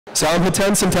So I'm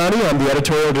Hiten Santani, I'm the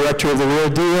editorial director of The Real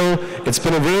Deal. It's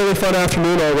been a really fun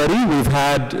afternoon already. We've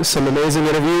had some amazing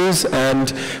interviews,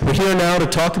 and we're here now to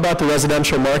talk about the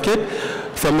residential market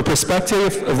from the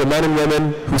perspective of the men and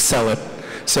women who sell it.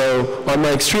 So on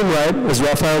my extreme right is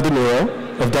Rafael De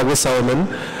Niro of Douglas Elliman.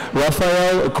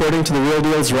 Rafael, according to The Real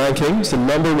Deal's rankings, the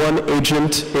 #1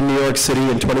 agent in New York City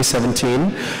in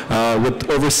 2017 with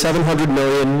over $700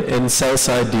 million in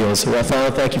sell-side deals. So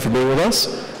Rafael, thank you for being with us.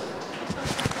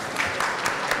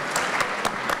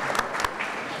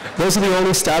 Those are the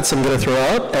only stats I'm going to throw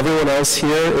out. Everyone else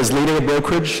here is leading a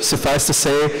brokerage. Suffice to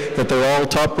say that they're all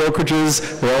top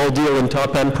brokerages, they all deal in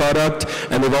top-end product,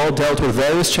 and they've all dealt with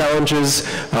various challenges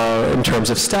in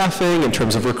terms of staffing, in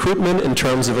terms of recruitment, in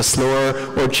terms of a slower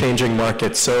or changing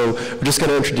market. So we're just going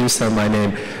to introduce them by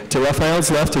name. To Rafael's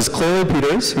left is Chloe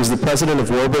Peters, who's the president of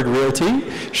Warburg Realty.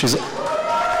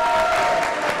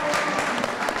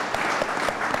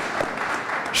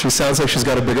 She sounds like she's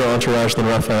got a bigger entourage than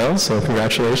Rafael, so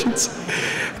congratulations.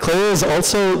 Chloe is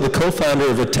also the co-founder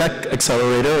of a tech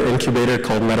accelerator incubator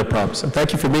called MetaProp. So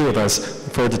thank you for being with us.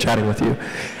 Look forward to chatting with you.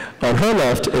 On her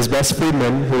left is Bess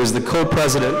Friedman, who is the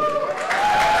co-president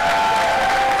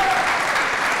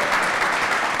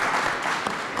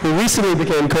who recently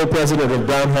became co-president of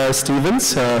Brown Harris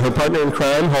Stevens. Her partner in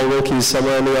crime, Hall Wilkie, is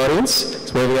somewhere in the audience.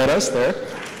 He's waving at us there.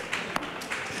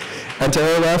 And to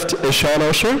her left is Sean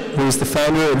Osher, who is the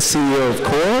founder and CEO of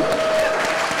Core.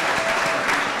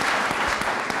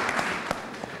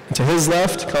 And to his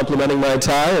left, complimenting my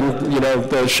tie,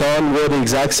 and Sean wore the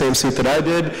exact same suit that I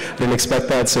did. I didn't expect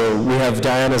that, so we have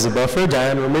Diane as a buffer.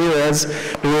 Diane Ramirez,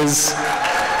 who is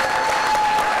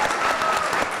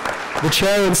the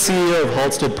chair and CEO of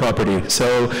Halstead Property.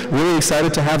 So really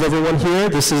excited to have everyone here.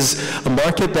 This is a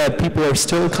market that people are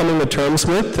still coming to terms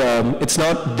with. It's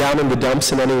not down in the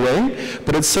dumps in any way,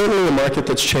 but it's certainly a market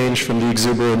that's changed from the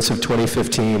exuberance of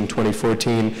 2015,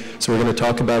 2014. So we're going to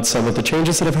talk about some of the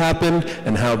changes that have happened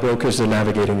and how brokers are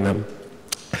navigating them.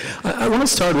 I want to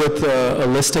start with a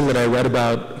listing that I read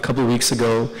about a couple of weeks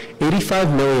ago,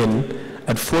 85 million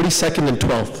at 42nd and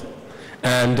 12th.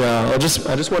 And I just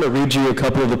want to read you a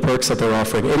couple of the perks that they're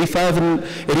offering. 85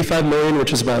 million,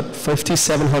 which is about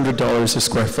 $5,700 a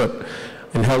square foot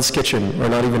in Hell's Kitchen, or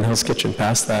not even Hell's Kitchen,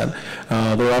 past that.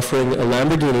 They're offering a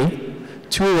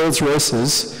Lamborghini, 2 Rolls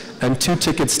Royces, and 2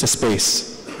 tickets to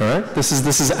space. All right? This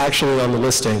is actually on the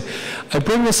listing. I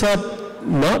bring this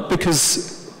up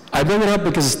because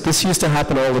this used to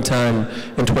happen all the time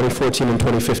in 2014 and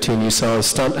 2015. You saw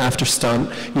stunt after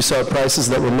stunt. You saw prices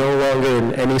that were no longer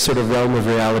in any sort of realm of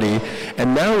reality.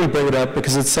 And now we bring it up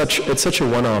because it's such a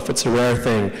one-off. It's a rare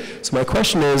thing. So my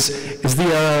question is the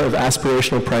era of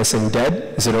aspirational pricing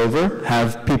dead? Is it over?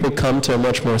 Have people come to a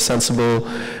much more sensible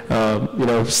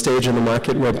stage in the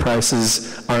market where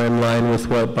prices are in line with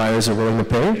what buyers are willing to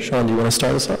pay? Sean, do you want to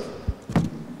start us off?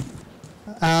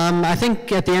 I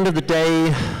think at the end of the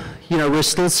day, we're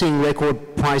still seeing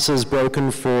record prices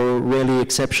broken for really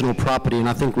exceptional property, and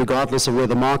I think regardless of where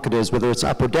the market is, whether it's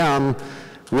up or down,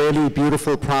 really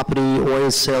beautiful property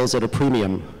always sells at a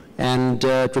premium. And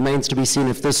it remains to be seen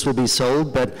if this will be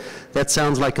sold, but that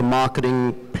sounds like a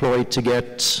marketing ploy to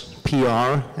get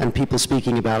PR and people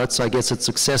speaking about it, so I guess it's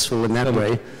successful in that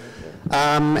way.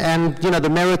 And the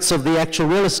merits of the actual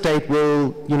real estate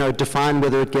will define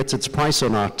whether it gets its price or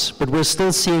not. But we're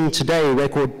still seeing today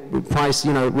record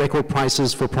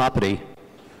prices for property.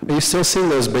 Are you still seeing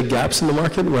those big gaps in the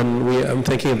market? I'm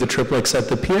thinking of the triplex at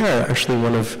the Pierre, actually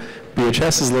one of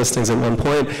BHS's listings at one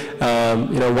point.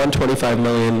 125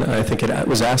 million, I think it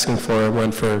was asking for. It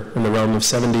went for in the realm of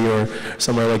 70 or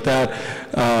somewhere like that.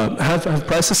 Have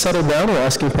prices settled down, or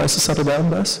asking prices settled down,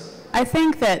 Bess? I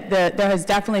think that there has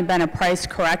definitely been a price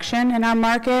correction in our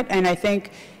market, and I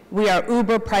think we are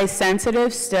uber price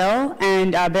sensitive still,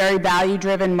 and a very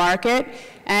value-driven market.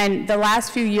 And the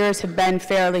last few years have been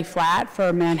fairly flat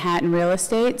for Manhattan real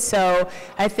estate. So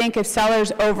I think if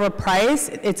sellers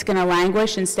overprice, it's going to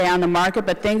languish and stay on the market.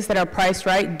 But things that are priced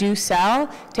right do sell.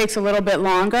 It takes a little bit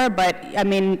longer, but I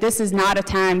mean, this is not a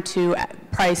time to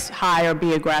price high or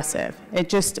be aggressive. It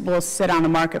just will sit on the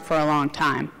market for a long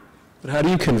time. But how do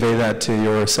you convey that to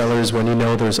your sellers when you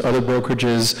know there's other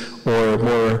brokerages or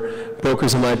more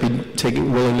brokers who might be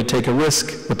willing to take a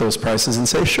risk with those prices and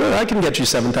say, sure, I can get you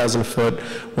 $7,000 a foot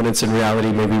when it's in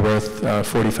reality maybe worth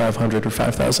 $4,500 or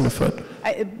 $5,000 a foot?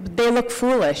 they look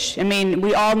foolish. I mean,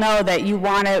 we all know that you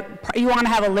want to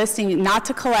have a listing not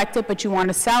to collect it, but you want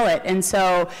to sell it. And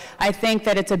so I think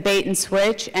that it's a bait and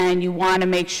switch, and you want to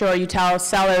make sure you tell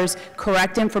sellers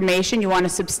correct information. You want to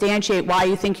substantiate why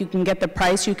you think you can get the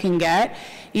price you can get.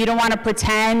 You don't want to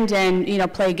pretend and, you know,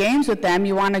 play games with them.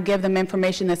 You want to give them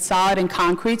information that's solid and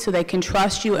concrete so they can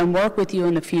trust you and work with you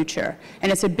in the future.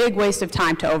 And it's a big waste of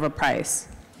time to overprice.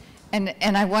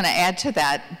 And I want to add to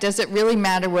that, does it really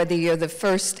matter whether you're the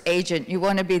first agent? You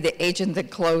want to be the agent that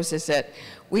closes it.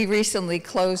 We recently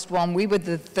closed one. We were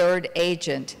the third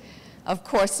agent. Of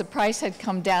course, the price had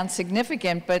come down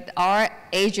significant, but our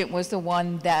agent was the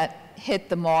one that hit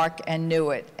the mark and knew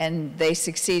it, and they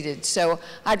succeeded. So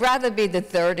I'd rather be the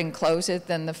third and close it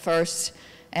than the first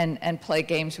and play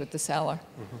games with the seller.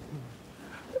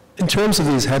 In terms of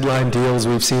these headline deals,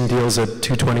 we've seen deals at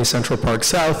 220 Central Park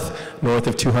South, north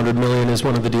of 200 million is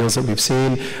one of the deals that we've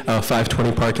seen.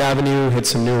 520 Park Avenue hit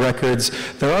some new records.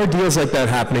 There are deals like that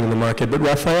happening in the market, but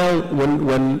Raphael,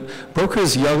 when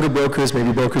brokers, younger brokers,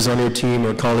 maybe brokers on your team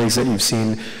or colleagues that you've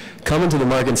seen come into the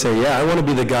market and say, yeah, I want to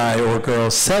be the guy or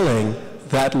girl selling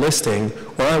that listing,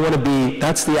 or I want to be,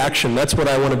 that's the action, that's what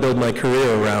I want to build my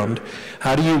career around.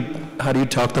 How do you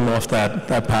talk them off that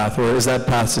path, or is that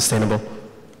path sustainable?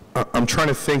 I'm trying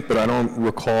to think, but I don't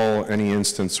recall any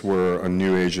instance where a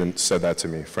new agent said that to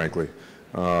me, frankly.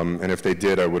 And if they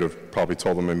did, I would have probably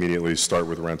told them immediately start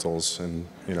with rentals and,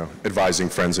 you know, advising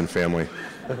friends and family.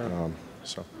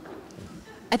 So.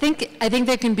 I think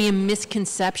there can be a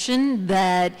misconception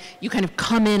that you kind of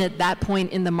come in at that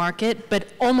point in the market, but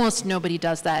almost nobody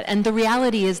does that. And the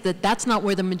reality is that that's not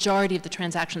where the majority of the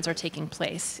transactions are taking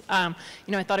place. You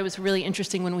know, I thought it was really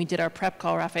interesting when we did our prep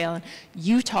call, Raphael, and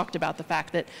you talked about the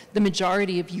fact that the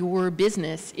majority of your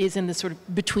business is in the sort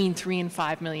of between $3 and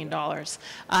 $5 million.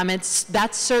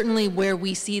 That's certainly where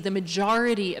we see the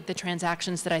majority of the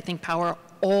transactions that I think power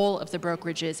all of the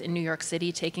brokerages in New York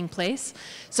City taking place.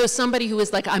 So somebody who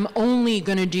is like, I'm only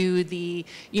going to do the,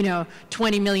 you know,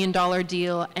 $20 million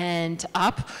deal and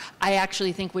up, I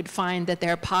actually think would find that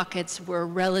their pockets were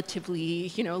relatively,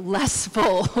 you know, less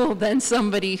full than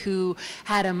somebody who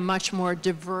had a much more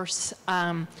diverse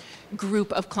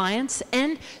group of clients.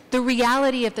 And the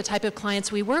reality of the type of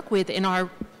clients we work with in our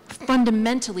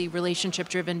fundamentally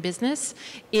relationship-driven business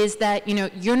is that, you know,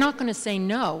 you're not going to say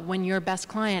no when your best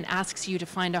client asks you to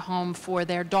find a home for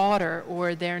their daughter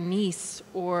or their niece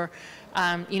or,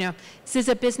 you know, this is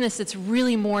a business that's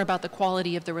really more about the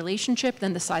quality of the relationship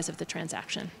than the size of the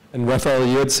transaction. And Raphael,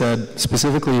 you had said,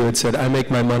 specifically you had said, I make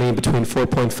my money between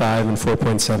 4.5 and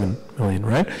 4.7 million,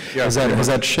 right? Yeah. Has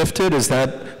that shifted? Is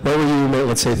that, where were you,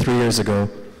 let's say, 3 years ago?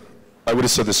 I would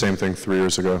have said the same thing 3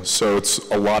 years ago. So it's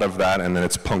a lot of that, and then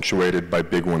it's punctuated by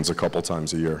big ones a couple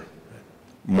times a year,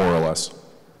 more or less.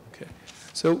 Okay.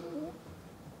 So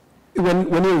when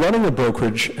you're running a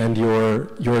brokerage and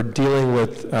you're dealing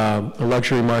with a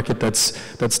luxury market that's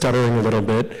stuttering a little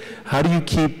bit, how do you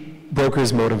keep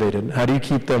brokers motivated? How do you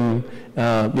keep them,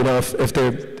 you know,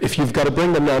 if you've got to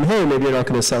bring them down, hey, maybe you're not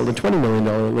going to sell the $20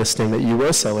 million listing that you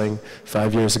were selling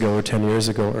 5 years ago or 10 years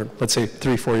ago, or let's say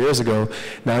 3-4 years ago.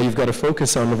 Now you've got to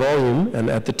focus on the volume and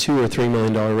at the $2 or $3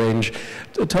 million range.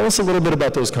 Tell us a little bit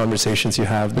about those conversations you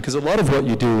have, because a lot of what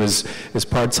you do is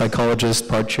part psychologist,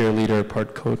 part cheerleader,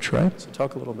 part coach, right? So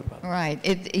talk a little bit about that.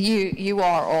 Right. You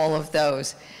are all of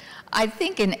those. I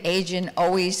think an agent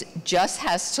always just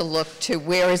has to look to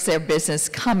where is their business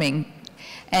coming.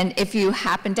 And if you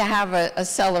happen to have a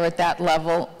seller at that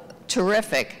level,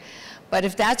 terrific. But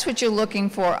if that's what you're looking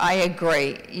for, I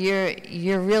agree.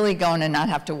 You're really going to not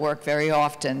have to work very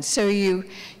often. So you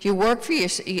work for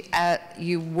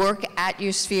you work at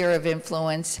your sphere of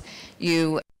influence.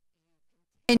 You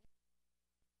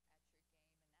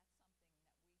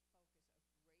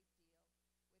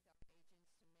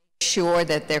sure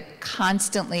that they're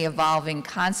constantly evolving,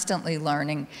 constantly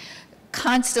learning,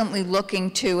 constantly looking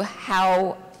to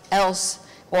how else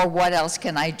or what else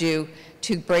can I do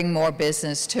to bring more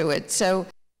business to it. So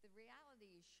the reality,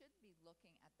 you should be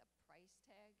looking at the price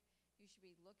tag. You should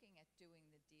be looking at doing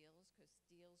the deals, because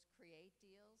deals create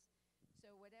deals. So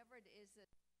whatever it is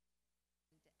that,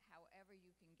 however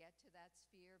you can get to that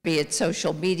sphere, be it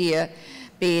social media,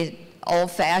 be it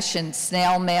old-fashioned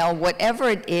snail mail, whatever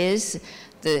it is,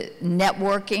 the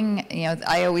networking, you know,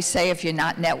 I always say if you're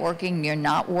not networking, you're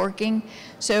not working.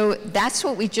 So that's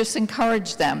what we just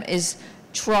encourage them, is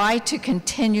try to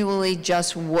continually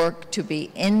just work to be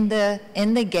in the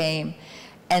game,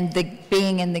 and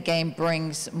being in the game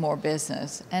brings more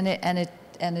business, and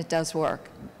it does work.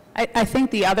 I think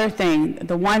the other thing,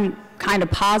 the one kind of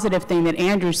positive thing that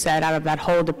Andrew said out of that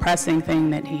whole depressing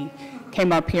thing that he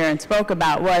came up here and spoke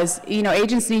about was,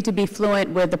 agents need to be fluent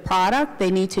with the product.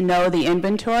 They need to know the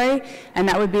inventory, and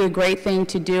that would be a great thing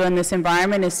to do in this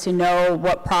environment, is to know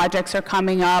what projects are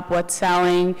coming up, what's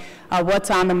selling, what's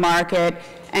on the market.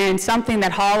 And something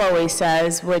that Hall always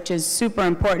says, which is super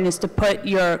important, is to put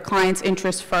your client's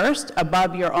interest first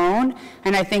above your own.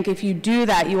 And I think if you do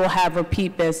that, you will have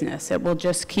repeat business. It will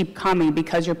just keep coming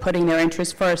because you're putting their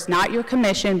interest first, not your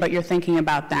commission, but you're thinking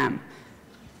about them.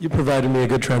 You provided me a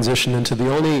good transition into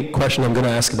the only question I'm going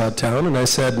to ask about town, and I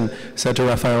said to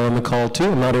Raphael on the call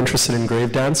too, I'm not interested in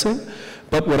grave dancing.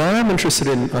 But what I am interested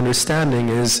in understanding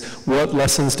is, what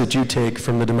lessons did you take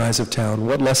from the demise of town?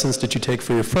 What lessons did you take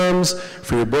for your firms,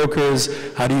 for your brokers?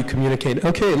 How do you communicate,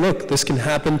 okay, look, this can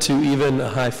happen to even a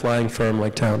high-flying firm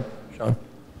like town? Sean?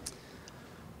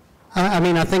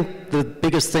 I think the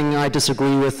biggest thing I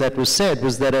disagree with that was said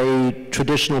was that a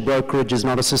traditional brokerage is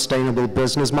not a sustainable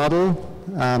business model.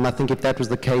 I think if that was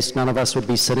the case, none of us would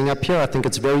be sitting up here. I think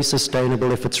it's very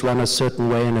sustainable if it's run a certain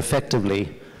way and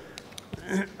effectively.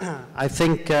 I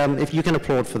think if you can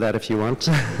applaud for that if you want.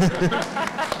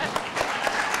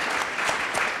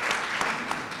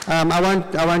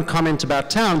 I won't comment about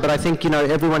town, but I think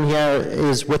everyone here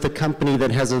is with a company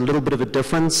that has a little bit of a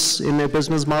difference in their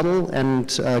business model, and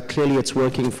clearly it's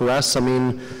working for us. I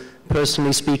mean,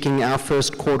 personally speaking, our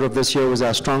first quarter of this year was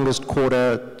our strongest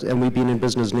quarter, and we've been in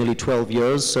business nearly 12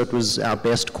 years, so it was our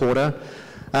best quarter.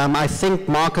 I think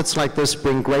markets like this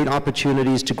bring great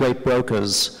opportunities to great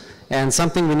brokers. And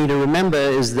something we need to remember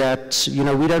is that, we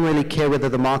don't really care whether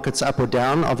the market's up or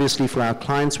down. Obviously, for our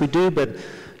clients we do, but,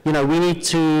 we need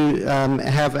to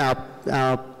have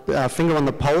our finger on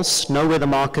the pulse, know where the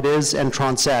market is, and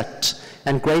transact.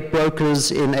 And great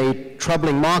brokers in a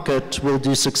troubling market will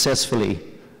do successfully.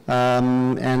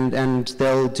 And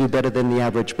they'll do better than the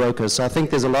average broker. So I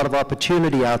think there's a lot of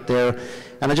opportunity out there.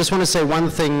 And I just want to say one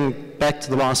thing back to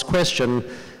the last question.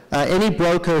 Any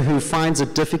broker who finds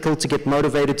it difficult to get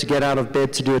motivated to get out of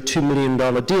bed to do a $2 million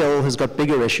deal has got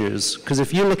bigger issues. Because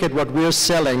if you look at what we're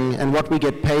selling and what we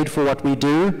get paid for what we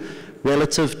do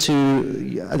relative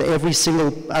to every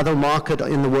single other market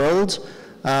in the world,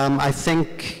 I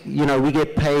think we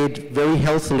get paid very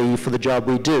healthily for the job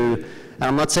we do. And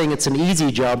I'm not saying it's an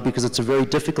easy job because it's a very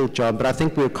difficult job, but I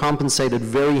think we're compensated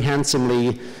very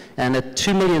handsomely. And a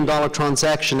 $2 million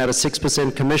transaction at a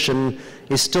 6% commission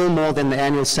is still more than the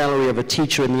annual salary of a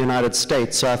teacher in the United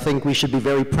States. So I think we should be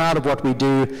very proud of what we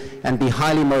do and be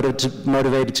highly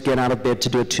motivated to get out of bed to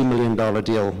do a $2 million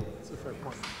deal. That's a fair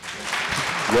point.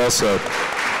 Well said.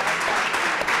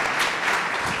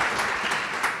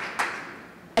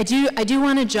 I do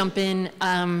want to jump in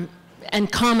and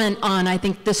comment on, I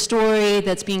think, the story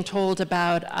that's being told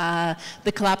about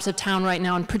the collapse of town right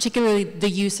now, and particularly the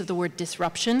use of the word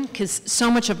disruption, because so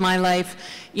much of my life,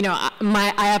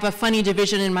 I have a funny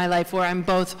division in my life where I'm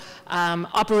both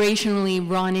operationally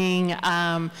running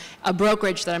a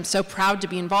brokerage that I'm so proud to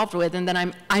be involved with, and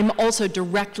then I'm also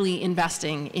directly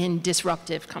investing in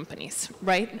disruptive companies,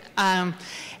 right?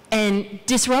 And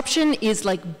disruption is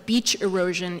like beach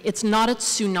erosion. It's not a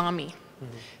tsunami. Mm-hmm.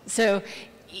 So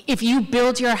if you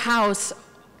build your house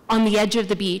on the edge of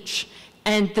the beach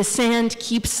and the sand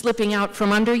keeps slipping out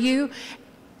from under you,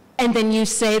 and then you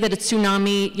say that a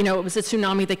tsunami, it was a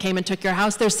tsunami that came and took your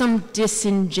house, there's some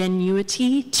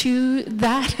disingenuity to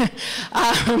that.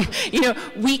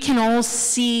 We can all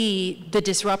see the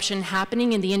disruption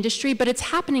happening in the industry, but it's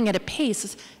happening at a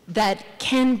pace that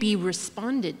can be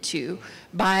responded to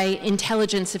by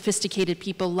intelligent, sophisticated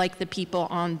people like the people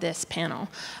on this panel.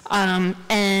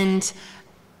 And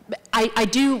I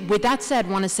do, with that said,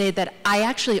 want to say that I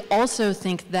actually also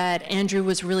think that Andrew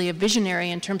was really a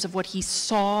visionary in terms of what he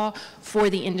saw for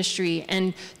the industry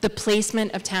and the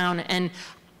placement of town. And,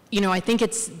 I think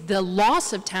it's the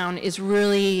loss of town is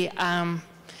really,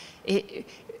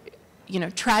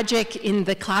 tragic in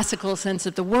the classical sense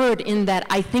of the word, in that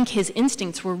I think his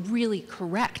instincts were really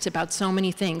correct about so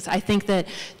many things. I think that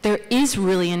there is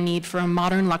really a need for a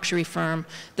modern luxury firm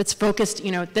that's focused,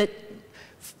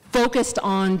 focused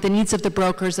on the needs of the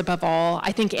brokers above all.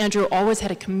 I think Andrew always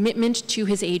had a commitment to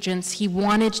his agents. He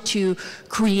wanted to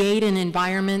create an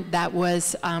environment that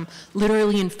was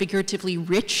literally and figuratively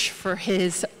rich for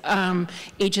his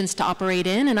agents to operate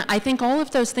in. And I think all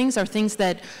of those things are things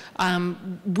that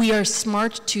we are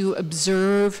smart to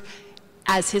observe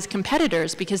as his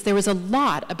competitors, because there was a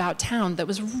lot about town that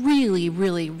was really,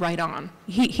 really right on.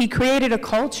 He created a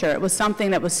culture. It was something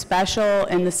that was special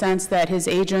in the sense that his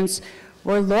agents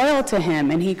were loyal to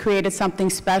him, and he created something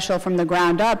special from the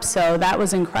ground up, so that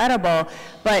was incredible.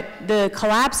 But the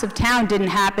collapse of town didn't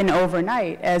happen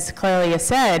overnight, as Clelia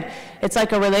said. It's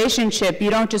like a relationship.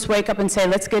 You don't just wake up and say,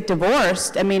 let's get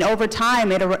divorced. I mean, over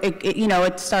time,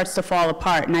 it starts to fall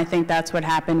apart, and I think that's what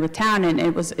happened with town, and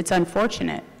it's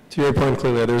unfortunate. To your point,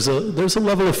 Clelia, there's a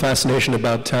level of fascination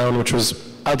about town which was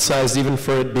outsized even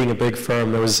for it being a big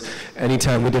firm. There was,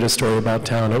 anytime we did a story about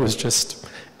town, it was just,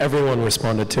 everyone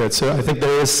responded to it. So I think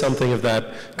there is something of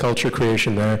that culture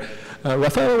creation there.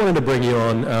 Raphael, I wanted to bring you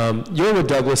on. You're with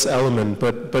Douglas Elliman,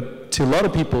 but to a lot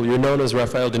of people, you're known as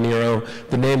Raphael De Niro.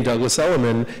 The name Douglas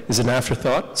Elliman is an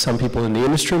afterthought. Some people in the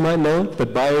industry might know it,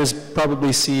 but buyers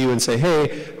probably see you and say,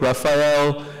 hey,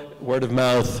 Raphael, word of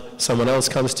mouth, someone else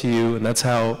comes to you, and that's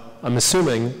how, I'm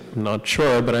assuming, I'm not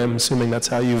sure, but I'm assuming that's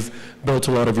how you've built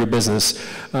a lot of your business.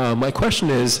 My question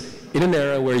is, in an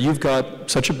era where you've got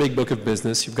such a big book of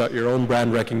business, you've got your own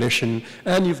brand recognition,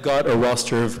 and you've got a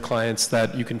roster of clients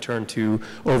that you can turn to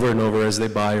over and over as they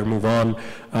buy or move on,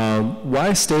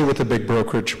 why stay with a big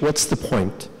brokerage? What's the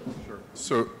point? Sure.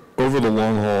 So over the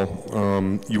long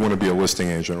haul, you want to be a listing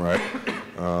agent, right?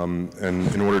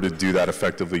 And in order to do that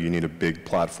effectively, you need a big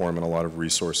platform and a lot of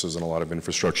resources and a lot of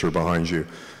infrastructure behind you.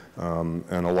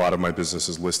 And a lot of my business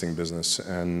is listing business,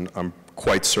 and I'm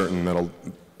quite certain that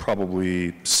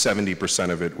probably 70%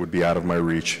 of it would be out of my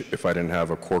reach if I didn't have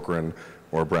a Corcoran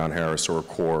or a Brown Harris or a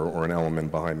Core or an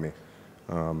Element behind me.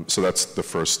 So that's the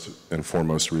first and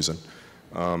foremost reason.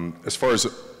 As far as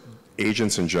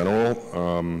agents in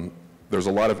general, there's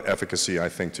a lot of efficacy, I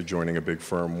think, to joining a big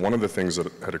firm. One of the things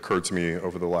that had occurred to me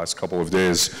over the last couple of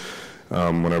days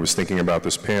when I was thinking about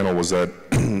this panel was that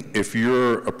if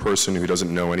you're a person who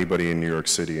doesn't know anybody in New York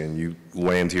City and you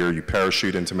land here, you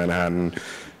parachute into Manhattan,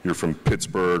 you're from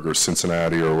Pittsburgh or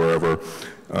Cincinnati or wherever,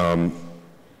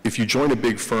 if you join a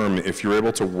big firm, if you're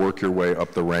able to work your way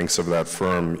up the ranks of that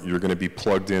firm, you're going to be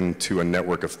plugged into a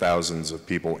network of thousands of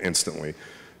people instantly.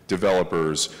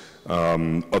 Developers,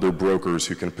 other brokers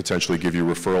who can potentially give you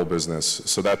referral business.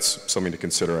 So that's something to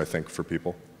consider, I think, for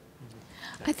people.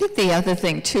 I think the other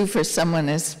thing, too, for someone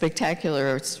as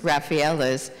spectacular as Raphael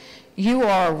is, you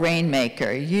are a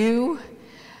rainmaker.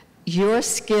 Your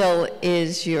skill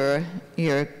is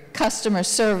your customer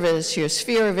service, your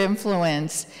sphere of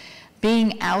influence,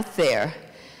 being out there.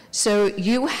 So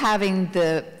you having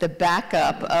the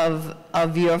backup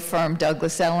of your firm,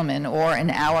 Douglas Elliman, or in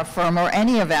our firm, or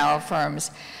any of our firms,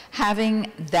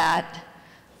 having that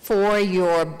for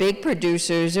your big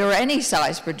producers or any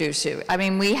size producer. I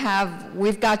mean,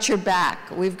 we've got your back,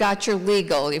 we've got your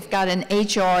legal, you've got an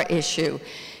HR issue,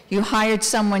 you hired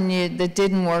someone that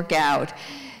didn't work out.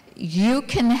 You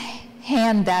can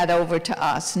hand that over to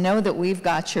us, know that we've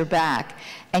got your back,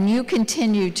 and you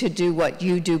continue to do what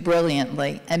you do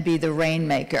brilliantly and be the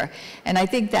rainmaker. And I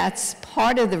think that's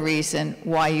part of the reason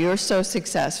why you're so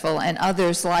successful and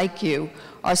others like you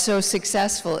are so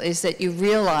successful, is that you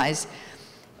realize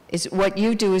is what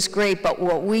you do is great, but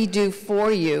what we do for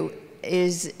you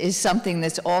is something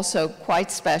that's also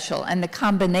quite special. And the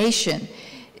combination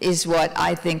is what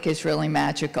I think is really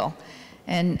magical.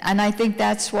 And I think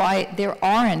that's why there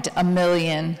aren't a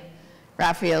million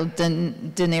Raphael De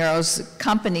Niro's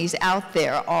companies out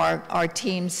there. Our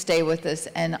teams stay with us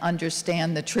and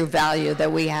understand the true value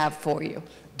that we have for you.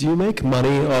 Do you make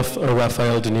money off a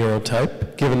Raphael De Niro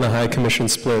type, given the high commission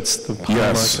splits, the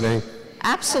high marketing?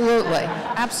 Absolutely,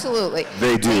 absolutely.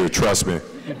 They do, trust me.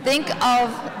 Think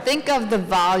of the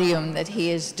volume that he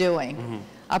is doing. Mm-hmm.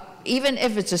 Even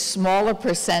if it's a smaller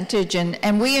percentage,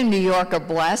 and we in New York are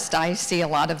blessed. I see a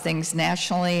lot of things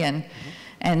nationally,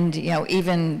 and you know,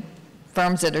 even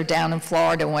firms that are down in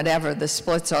Florida and whatever, the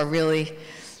splits are really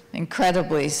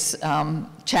incredibly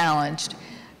challenged.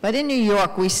 But in New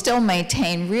York, we still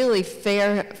maintain really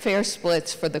fair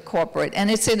splits for the corporate,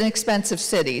 and it's an expensive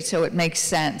city, so it makes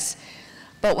sense.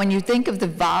 But when you think of the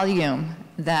volume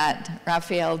that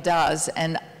Raphael does,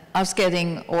 and us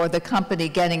getting, or the company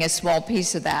getting a small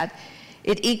piece of that,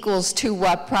 it equals to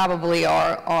what probably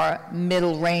our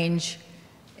middle range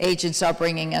agents are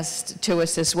bringing us to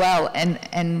us as well, and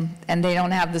they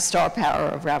don't have the star power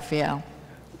of Raphael.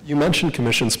 You mentioned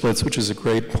commission splits, which is a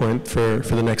great point for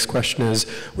the next question. Is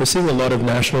we're seeing a lot of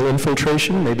national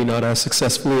infiltration, maybe not as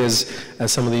successfully as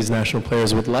some of these national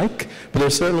players would like, but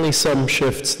there's certainly some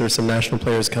shifts. There's some national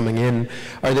players coming in.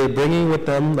 Are they bringing with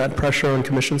them that pressure on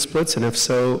commission splits? And if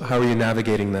so, how are you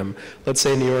navigating them? Let's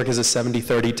say New York is a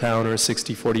 70-30 town or a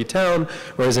 60-40 town,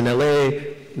 whereas in LA,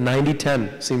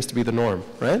 90-10 seems to be the norm,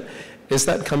 right? Is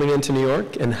that coming into New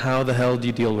York, and how the hell do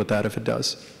you deal with that if it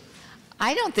does?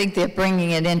 I don't think they're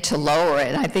bringing it in to lower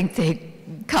it. I think they're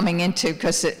coming into,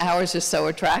 because ours is so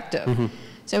attractive. Mm-hmm.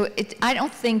 So I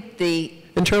don't think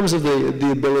In terms of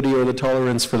the ability or the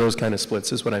tolerance for those kind of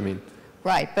splits is what I mean.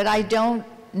 Right, but I don't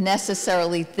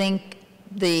necessarily think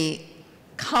the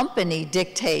company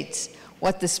dictates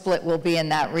what the split will be in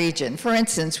that region. For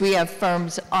instance, we have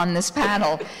firms on this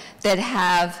panel that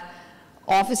have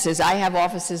offices. I have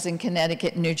offices in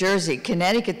Connecticut and New Jersey.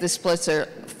 Connecticut, the splits are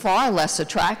far less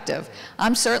attractive.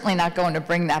 I'm certainly not going to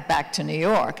bring that back to New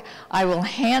York. I will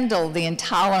handle the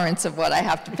intolerance of what I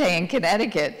have to pay in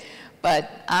Connecticut,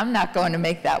 but I'm not going to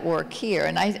make that work here.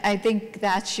 And I think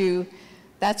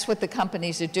that's what the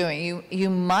companies are doing. You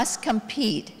must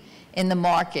compete in the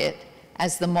market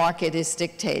as the market is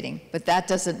dictating, but that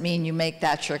doesn't mean you make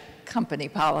that your company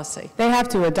policy. They have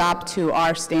to adopt to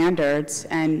our standards,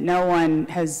 and no one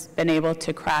has been able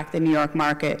to crack the New York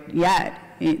market yet.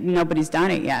 Nobody's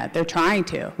done it yet. They're trying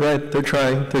to. Right, they're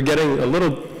trying. They're getting a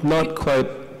little, not quite.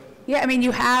 Yeah, I mean,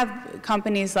 you have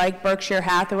companies like Berkshire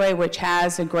Hathaway, which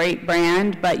has a great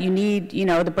brand, but you need,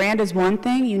 the brand is one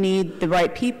thing, you need the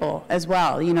right people as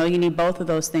well. You need both of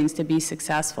those things to be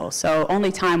successful. So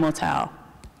only time will tell.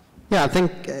 Yeah, I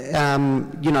think,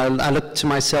 I look to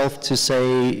myself to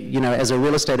say, as a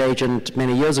real estate agent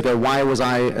many years ago, why was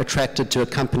I attracted to a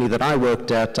company that I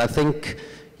worked at? I think,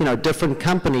 different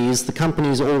companies, the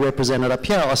companies all represented up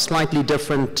here are slightly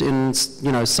different in,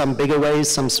 some bigger ways,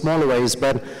 some smaller ways,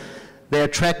 but they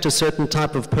attract a certain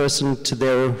type of person to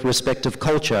their respective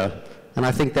culture. And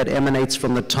I think that emanates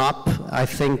from the top. I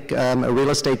think a real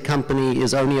estate company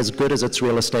is only as good as its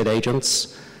real estate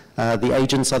agents. The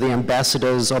agents are the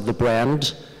ambassadors of the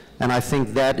brand, and I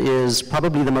think that is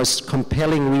probably the most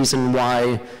compelling reason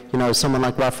why, someone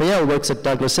like Raphael works at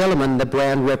Douglas Elliman. The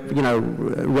brand,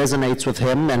 resonates with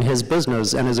him and his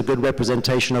business, and is a good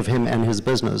representation of him and his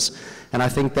business. And I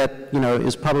think that,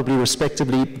 is probably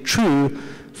respectably true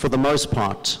for the most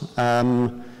part.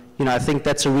 I think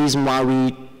that's a reason why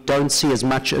we don't see as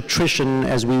much attrition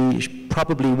as we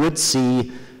probably would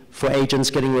see for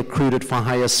agents getting recruited for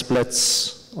higher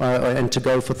splits. And to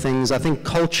go for things. I think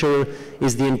culture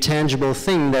is the intangible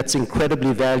thing that's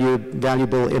incredibly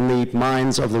valuable in the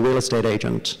minds of the real estate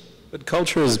agent. But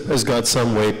culture has got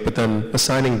some weight, but then a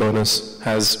signing bonus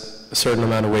has a certain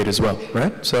amount of weight as well,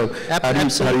 right? So how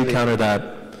do you counter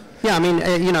that? Yeah, I mean,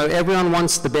 everyone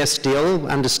wants the best deal,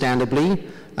 understandably.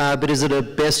 But is it a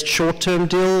best short-term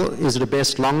deal? Is it a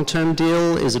best long-term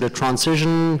deal? Is it a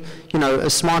transition? A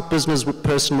smart business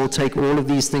person will take all of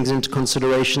these things into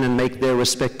consideration and make their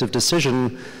respective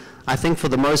decision. I think for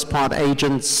the most part,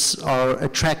 agents are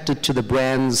attracted to the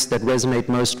brands that resonate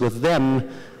most with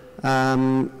them.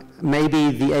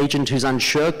 Maybe the agent who's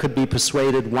unsure could be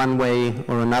persuaded one way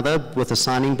or another with a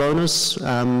signing bonus,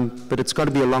 but it's got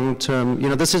to be a long-term.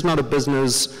 This is not a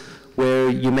business where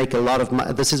you make a lot of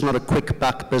money. This is not a quick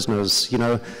buck business.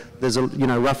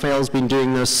 Raphael's been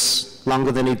doing this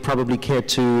longer than he'd probably care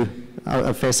to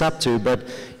fess up to, but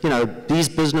these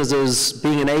businesses,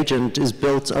 being an agent, is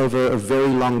built over a very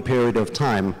long period of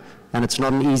time, and it's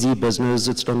not an easy business.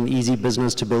 It's not an easy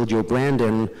business to build your brand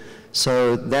in,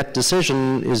 so that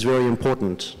decision is very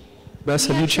important. Bess,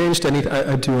 have you changed anything?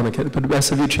 I do want to, but Bess,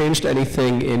 have you changed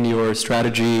anything in your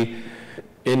strategy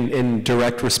in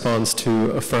direct response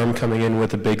to a firm coming in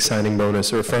with a big signing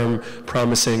bonus, or a firm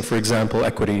promising, for example,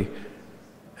 equity?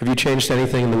 Have you changed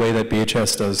anything in the way that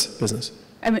BHS does business?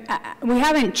 I mean, we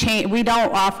haven't changed. We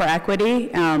don't offer equity.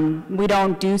 We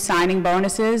don't do signing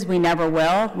bonuses. We never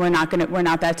will. We're not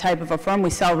that type of a firm.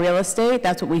 We sell real estate.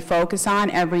 That's what we focus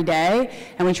on every day,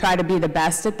 and we try to be the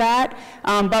best at that.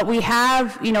 But we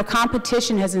have,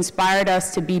 competition has inspired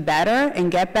us to be better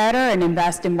and get better and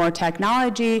invest in more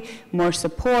technology, more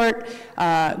support,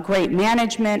 great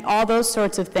management, all those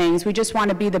sorts of things. We just want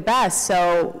to be the best.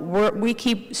 So we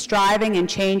keep striving and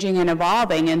changing and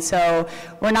evolving, and so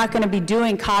we're not going to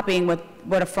be copying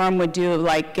what a firm would do,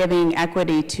 like giving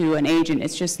equity to an agent.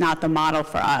 It's just not the model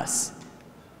for us.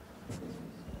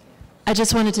 I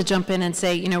just wanted to jump in and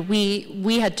say,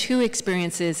 we had two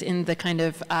experiences in the kind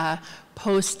of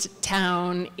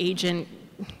post-town agent,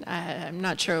 I'm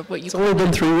not sure what you call it. It's only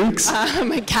been 3 weeks.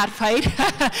 A cat fight,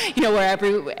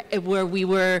 where we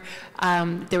were,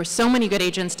 there were so many good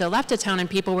agents still left of town, and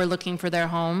people were looking for their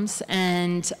homes,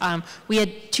 and we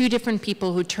had two different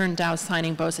people who turned down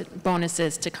signing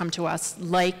bonuses to come to us.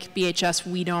 Like BHS,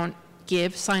 we don't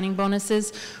give signing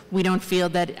bonuses. We don't feel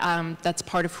that that's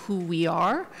part of who we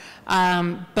are.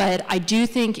 But I do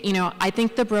think, I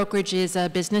think the brokerage is a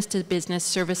business-to-business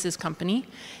services company,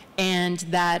 and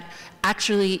that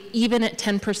actually, even at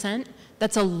 10%,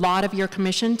 that's a lot of your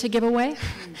commission to give away,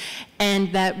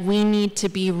 and that we need to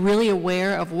be really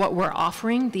aware of what we're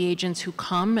offering the agents who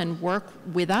come and work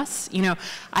with us. You know,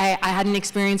 I had an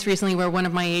experience recently where one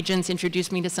of my agents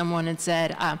introduced me to someone and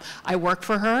said, I work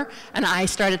for her, and I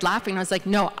started laughing. I was like,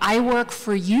 no, I work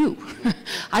for you.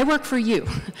 I work for you,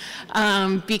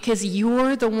 because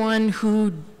you're the one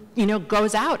who, you know,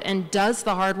 goes out and does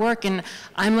the hard work, and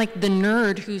I'm like the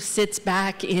nerd who sits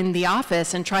back in the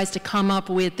office and tries to come up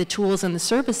with the tools and the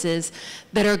services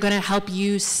that are going to help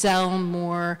you sell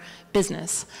more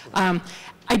business.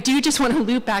 I do just want to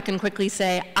loop back and quickly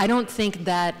say, I don't think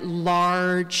that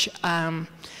large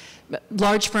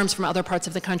firms from other parts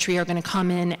of the country are going to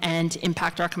come in and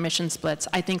impact our commission splits.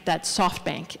 I think that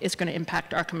SoftBank is going to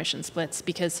impact our commission splits,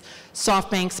 because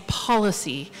SoftBank's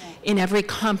policy in every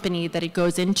company that it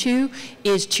goes into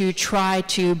is to try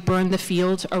to burn the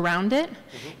field around it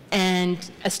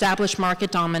and establish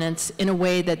market dominance in a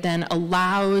way that then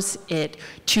allows it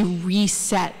to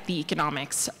reset the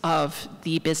economics of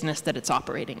the business that it's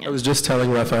operating in. I was just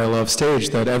telling Raphael off stage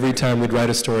that every time we'd write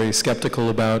a story skeptical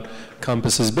about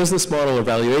Compass's business model or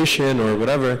valuation or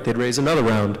whatever, they'd raise another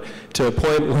round to a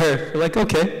point where we're like,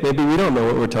 okay, maybe we don't know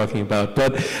what we're talking about.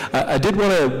 But I did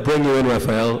want to bring you in,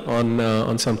 Raphael,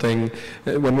 on something.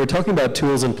 When we're talking about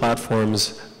tools and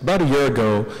platforms, about a year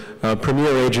ago,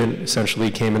 Premier Agent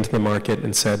essentially came into the market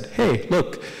and said, hey,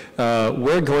 look,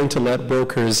 we're going to let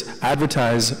brokers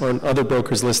advertise on other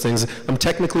brokers' listings. I'm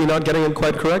technically not getting it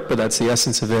quite correct, but that's the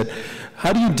essence of it.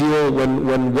 How do you deal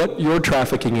when what you're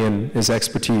trafficking in is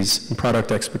expertise and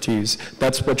product expertise?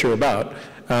 That's what you're about.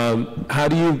 How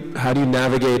do you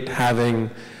navigate having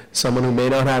someone who may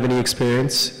not have any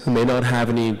experience, who may not have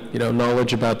any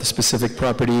knowledge about the specific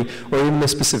property or even the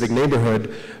specific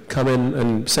neighborhood, come in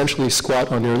and essentially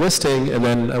squat on your listing? And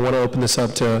then I want to open this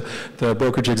up to the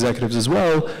brokerage executives as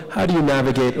well. How do you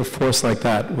navigate a force like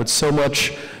that with so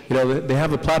much, they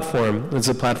have a platform. It's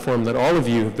a platform that all of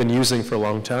you have been using for a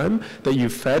long time, that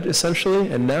you've fed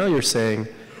essentially, and now you're saying,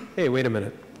 hey, wait a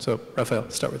minute. So Raphael,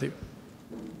 start with you.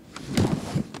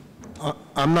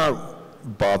 I'm not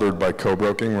bothered by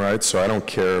co-broking, right? So I don't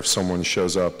care if someone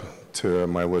shows up to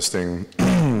my listing.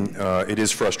 It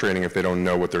is frustrating if they don't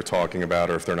know what they're talking about,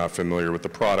 or if they're not familiar with the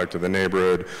product or the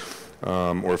neighborhood,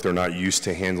 or if they're not used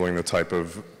to handling the type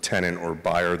of tenant or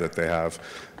buyer that they have.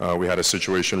 We had a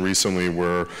situation recently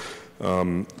where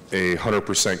a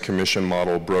 100% commission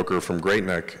model broker from Great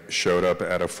Neck showed up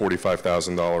at a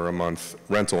 $45,000 a month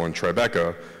rental in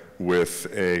Tribeca with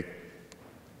a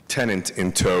tenant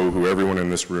in tow who everyone in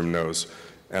this room knows,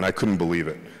 and I couldn't believe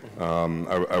it.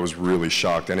 I was really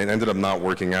shocked, and it ended up not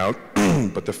working out.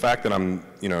 But the fact that I'm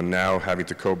now having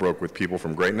to co-broke with people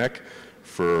from Great Neck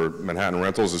for Manhattan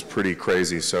rentals is pretty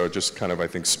crazy. So it just kind of, I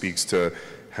think, speaks to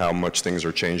how much things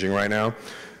are changing right now.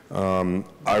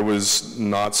 I was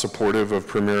not supportive of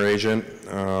Premier Agent.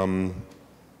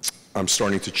 I'm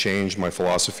starting to change my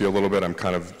philosophy a little bit. I'm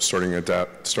kind of starting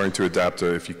to adapt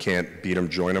to, if you can't beat them,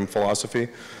 join them philosophy.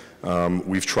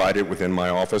 We've tried it within my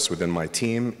office, within my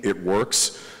team. It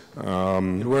works.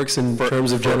 It works in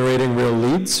terms of generating real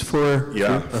leads for?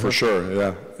 Yeah, for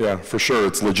sure. Yeah, for sure.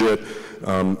 It's legit.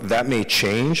 That may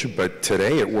change, but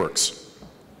today it works.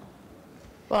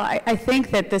 Well, I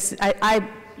think that I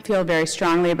feel very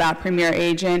strongly about Premier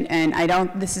Agent, and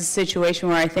this is a situation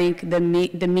where I think the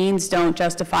means don't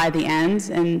justify the ends.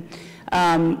 And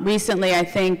recently, I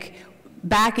think,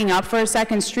 backing up for a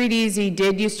second, StreetEasy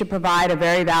did used to provide a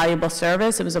very valuable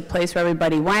service. It was a place where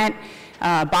everybody went,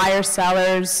 buyers,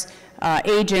 sellers,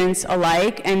 agents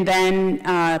alike, and then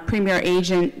Premier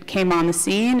Agent came on the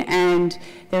scene, and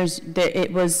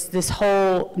it was this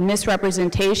whole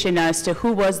misrepresentation as to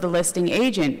who was the listing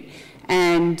agent.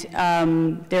 And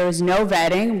there was no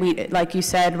vetting. Like you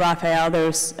said, Raphael,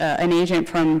 there's an agent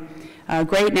from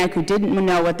Great Neck who didn't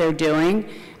know what they're doing.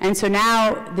 And so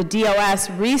now the DOS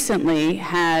recently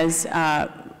has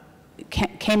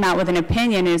came out with an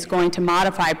opinion, is going to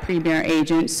modify Premier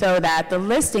Agent so that the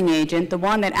listing agent, the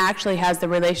one that actually has the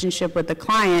relationship with the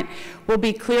client, will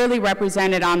be clearly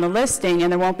represented on the listing,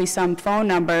 and there won't be some phone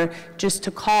number just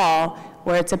to call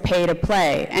where it's a pay to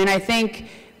play. And I think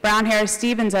Brown Harris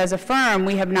Stevens, as a firm,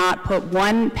 we have not put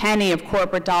one penny of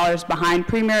corporate dollars behind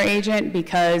Premier Agent,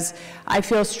 because I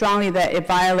feel strongly that it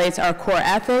violates our core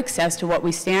ethics as to what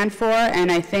we stand for, and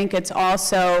I think it's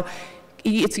also,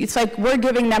 it's like we're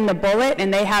giving them the bullet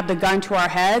and they have the gun to our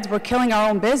heads. We're killing our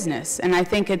own business, and I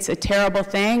think it's a terrible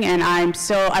thing, and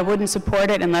I wouldn't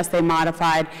support it unless they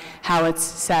modified how it's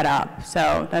set up.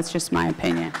 So that's just my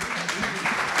opinion.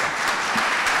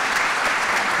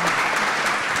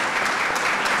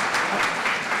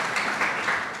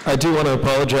 I do want to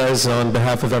apologize on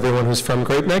behalf of everyone who's from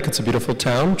Great Neck. It's a beautiful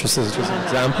town, just as an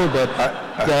example, but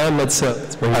Dan, let's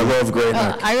bring it. I love Great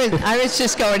Neck. I was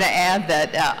just going to add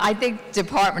that I think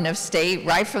Department of State,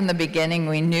 right from the beginning,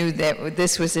 we knew that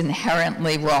this was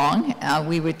inherently wrong.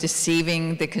 We were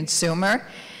deceiving the consumer.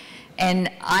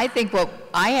 And I think what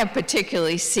I have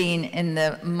particularly seen in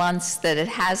the months that it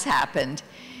has happened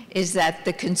is that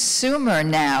the consumer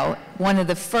now, one of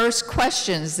the first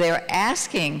questions they're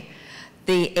asking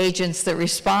the agents that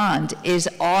respond is,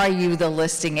 are you the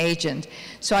listing agent?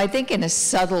 So I think in a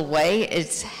subtle way,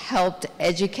 it's helped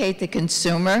educate the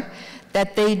consumer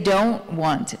that they don't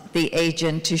want the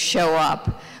agent to show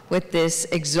up with this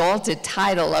exalted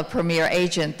title of premier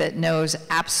agent that knows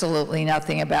absolutely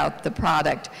nothing about the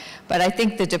product. But I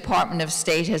think the Department of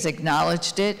State has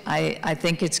acknowledged it. I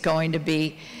think it's going to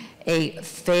be a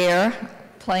fair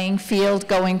playing field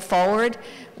going forward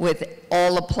with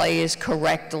all the players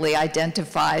correctly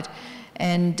identified.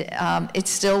 And it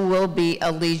still will be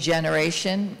a lead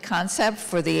generation concept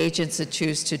for the agents that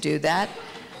choose to do that.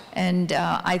 And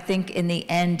I think in the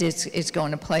end, it's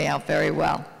going to play out very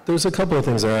well. There's a couple of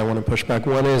things there I want to push back.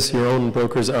 One is your own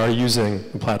brokers are using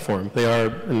the platform. They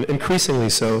are increasingly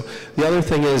so. The other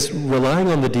thing is relying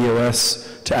on the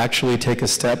DOS to actually take a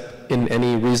step in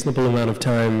any reasonable amount of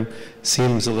time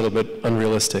seems a little bit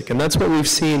unrealistic. And that's what we've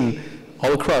seen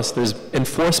all across. There's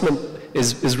enforcement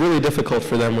is really difficult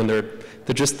for them when they're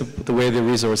just the way the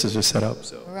resources are set up.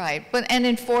 So. Right, and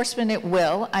enforcement it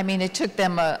will. I mean, it took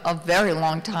them a very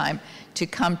long time to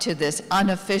come to this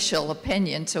unofficial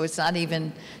opinion, so it's not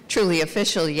even truly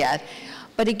official yet.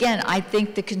 But again, I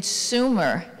think the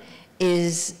consumer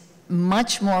is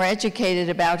much more educated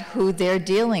about who they're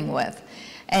dealing with.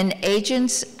 And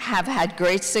agents have had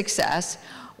great success.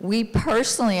 We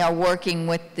personally are working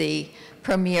with the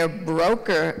premier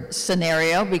broker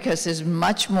scenario because there's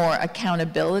much more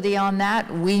accountability on that.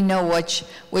 We know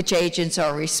which agents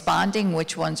are responding,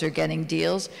 which ones are getting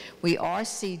deals. We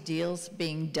see deals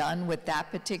being done with that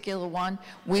particular one.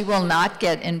 We will not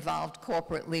get involved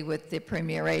corporately with the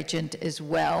premier agent as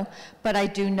well, but I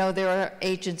do know there are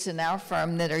agents in our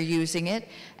firm that are using it,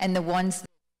 and the ones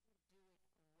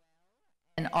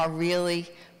that are really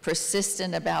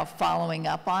persistent about following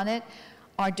up on it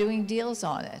are doing deals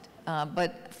on it.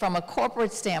 But from a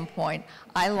corporate standpoint,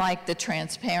 I like the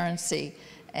transparency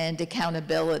and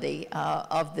accountability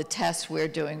of the tests we're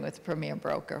doing with Premier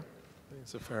Broker.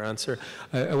 That's a fair answer.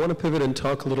 I want to pivot and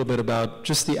talk a little bit about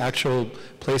just the actual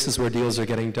places where deals are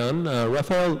getting done.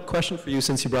 Rafael, question for you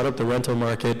since you brought up the rental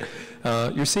market.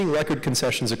 You're seeing record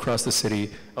concessions across the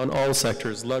city on all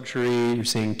sectors. Luxury, you're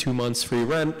seeing 2 months free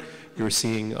rent. You're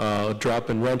seeing a drop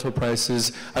in rental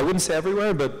prices. I wouldn't say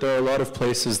everywhere, but there are a lot of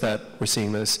places that we're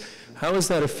seeing this. How is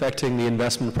that affecting the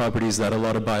investment properties that a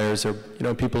lot of buyers are,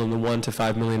 people in the 1 to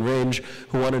 5 million range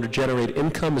who wanted to generate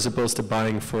income as opposed to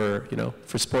buying for,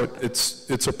 for sport?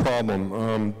 It's a problem.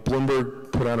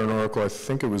 Bloomberg put out an article, I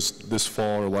think it was this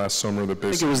fall or last summer, that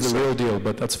basically I think it was the real deal,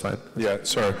 but that's fine. Yeah,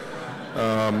 sorry.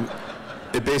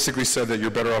 It basically said that you're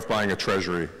better off buying a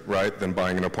treasury, right, than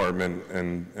buying an apartment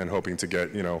and hoping to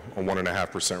get, a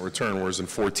 1.5% return, whereas in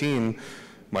 2014,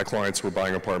 my clients were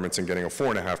buying apartments and getting a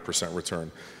 4.5%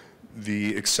 return.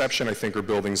 The exception, I think, are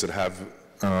buildings that have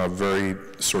very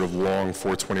sort of long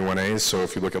 421As. So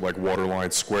if you look at like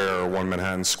Waterline Square or 1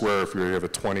 Manhattan Square, if you have a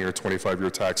 20 or 25-year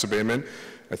tax abatement,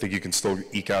 I think you can still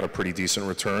eke out a pretty decent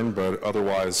return, but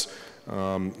otherwise,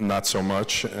 not so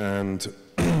much. And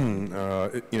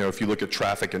if you look at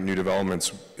traffic and new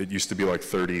developments, it used to be like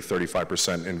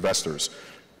 35% investors,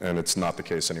 and it's not the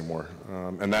case anymore.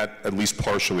 And that at least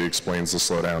partially explains the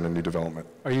slowdown in new development.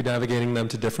 Are you navigating them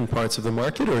to different parts of the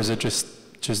market, or is it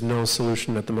just no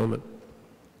solution at the moment?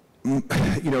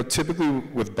 Typically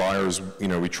with buyers,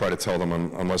 we try to tell them,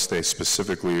 unless they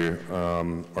specifically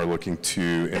are looking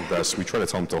to invest, we try to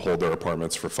tell them to hold their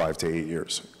apartments for 5 to 8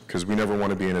 years, because we never want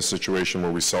to be in a situation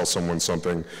where we sell someone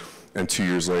something and 2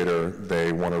 years later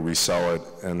they want to resell it,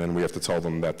 and then we have to tell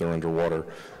them that they're underwater.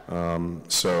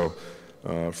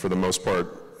 For the most part,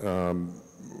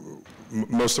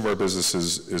 most of our business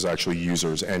is actually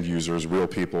end users, real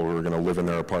people who are going to live in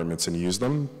their apartments and use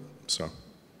them. So.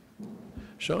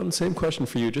 Sean, same question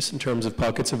for you, just in terms of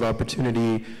pockets of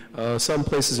opportunity. Some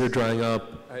places are drying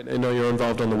up. I know you're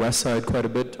involved on the west side quite a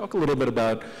bit. Talk a little bit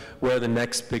about where the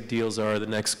next big deals are, the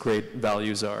next great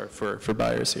values are for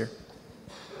buyers here.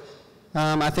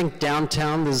 I think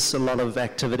downtown there's a lot of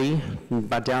activity.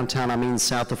 By downtown I mean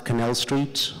south of Canal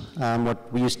Street,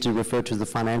 what we used to refer to as the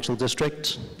financial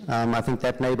district. I think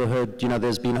that neighborhood,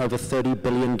 there's been over $30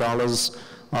 billion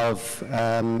of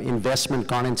investment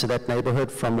gone into that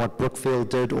neighborhood, from what Brookfield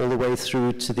did all the way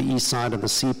through to the east side of the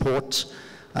seaport.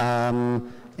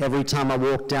 Every time I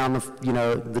walk down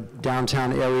the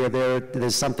downtown area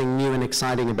there's something new and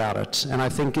exciting about it. And I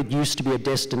think it used to be a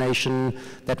destination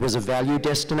that was a value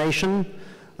destination.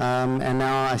 And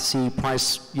now I see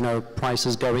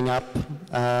prices going up.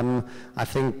 I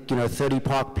think 30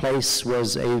 Park Place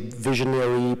was a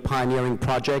visionary, pioneering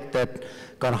project that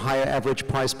got a higher average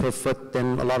price per foot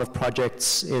than a lot of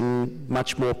projects in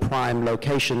much more prime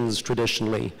locations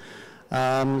traditionally.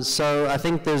 So I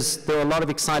think there are a lot of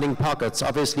exciting pockets.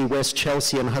 Obviously, West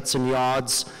Chelsea and Hudson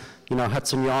Yards.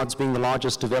 Hudson Yards being the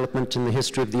largest development in the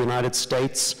history of the United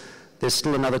States. There's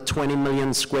still another 20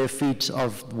 million square feet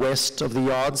of west of the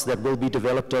yards that will be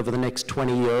developed over the next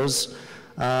 20 years.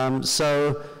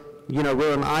 So,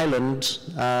 we're an island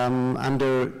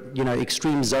under,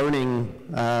 extreme zoning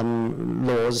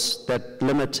laws that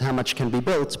limit how much can be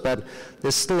built, but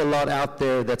there's still a lot out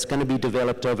there that's going to be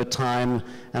developed over time,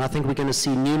 and I think we're going to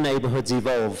see new neighborhoods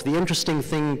evolve. The interesting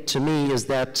thing to me is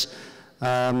that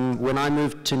when I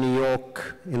moved to New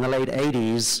York in the late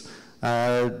 80s,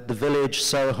 the Village,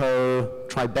 Soho,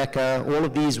 Tribeca, all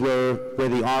of these were where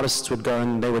the artists would go,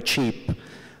 and they were cheap.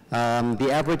 The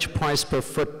average price per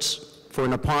foot for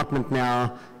an apartment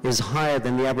now is higher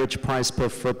than the average price per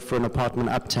foot for an apartment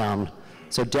uptown.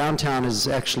 So downtown is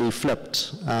actually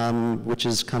flipped, which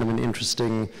is kind of an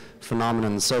interesting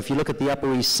phenomenon. So if you look at the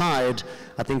Upper East Side,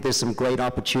 I think there's some great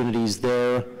opportunities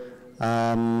there.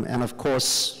 And of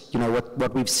course,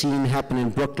 what we've seen happen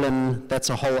in Brooklyn, that's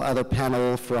a whole other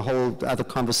panel for a whole other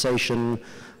conversation.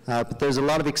 But there's a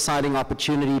lot of exciting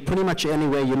opportunity pretty much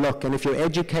anywhere you look. And if you're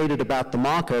educated about the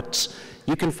market,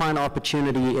 you can find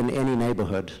opportunity in any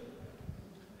neighborhood.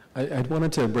 I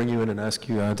wanted to bring you in and ask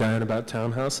you, Diane, about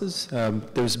townhouses.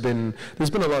 There's been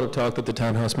a lot of talk that the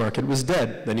townhouse market was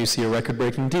dead. Then you see a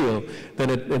record-breaking deal. Then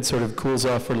it sort of cools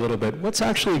off for a little bit. What's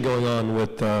actually going on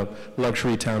with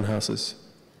luxury townhouses?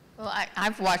 Well,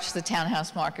 I've watched the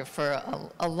townhouse market for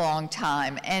a long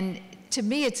time, and to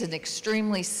me, it's an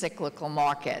extremely cyclical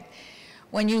market.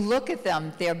 When you look at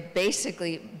them, they're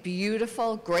basically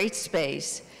beautiful, great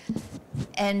space.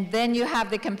 And then you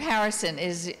have the comparison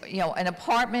is, an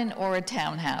apartment or a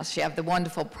townhouse. You have the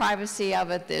wonderful privacy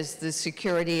of it. There's the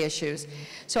security issues.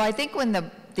 So I think when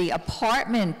the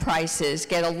apartment prices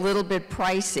get a little bit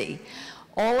pricey,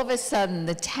 all of a sudden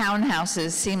the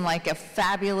townhouses seem like a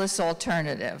fabulous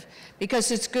alternative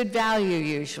because it's good value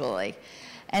usually.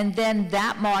 And then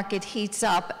that market heats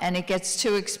up and it gets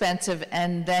too expensive,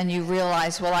 and then you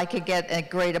realize, well, I could get a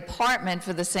great apartment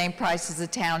for the same price as a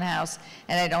townhouse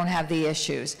and I don't have the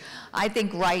issues. I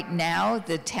think right now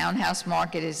the townhouse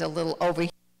market is a little overheated.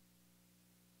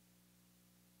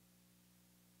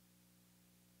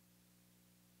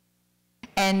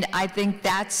 And I think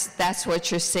that's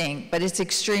what you're seeing, but it's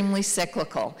extremely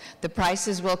cyclical. The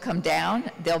prices will come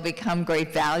down, they'll become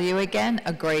great value again,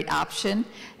 a great option,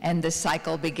 and the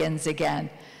cycle begins again.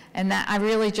 And I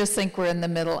really just think we're in the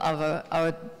middle of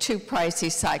a too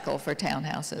pricey cycle for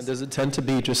townhouses. And does it tend to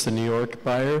be just the New York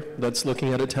buyer that's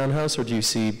looking at a townhouse, or do you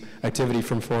see activity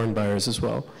from foreign buyers as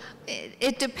well?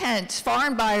 It depends.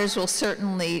 Foreign buyers will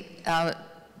certainly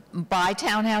buy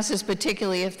townhouses,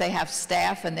 particularly if they have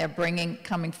staff and they're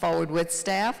coming forward with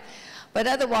staff. But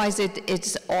otherwise,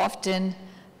 it's often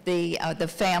the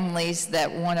families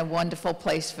that want a wonderful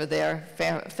place for their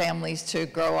families to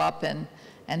grow up and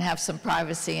have some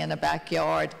privacy in a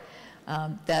backyard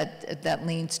that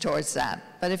leans towards that.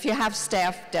 But if you have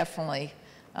staff, definitely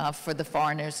for the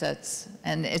foreigners,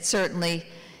 and it's certainly,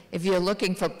 if you're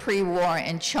looking for pre-war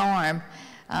and charm,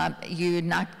 you're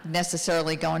not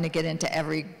necessarily going to get into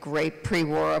every great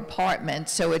pre-war apartment,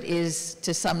 so it is,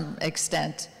 to some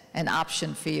extent, an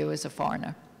option for you as a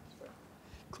foreigner.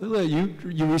 Clella,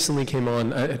 you recently came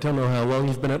on. I don't know how long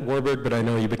you've been at Warburg, but I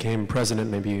know you became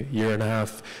president maybe a year and a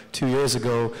half, 2 years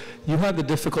ago. You had the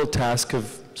difficult task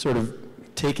of sort of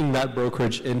taking that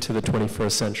brokerage into the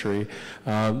 21st century.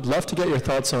 Love to get your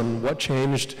thoughts on what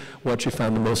changed, what you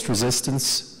found the most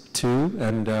resistance to,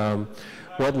 and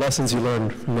what lessons you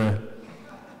learned from there?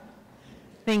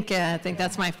 I think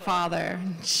that's my father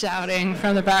shouting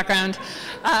from the background.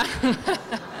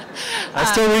 I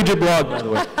still read your blog, by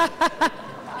the way.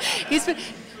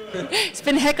 He's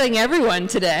been heckling everyone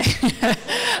today.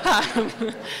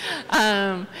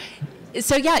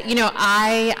 So yeah,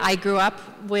 I grew up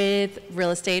with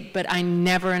real estate, but I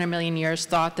never in a million years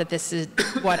thought that this is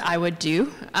what I would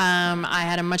do. I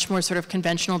had a much more sort of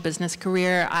conventional business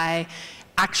career. I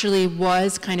actually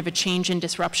was kind of a change and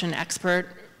disruption expert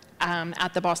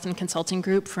at the Boston Consulting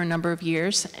Group for a number of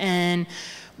years. And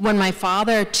when my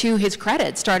father, to his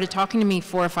credit, started talking to me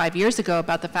 4 or 5 years ago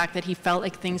about the fact that he felt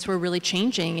like things were really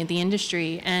changing in the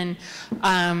industry. And,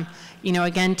 you know,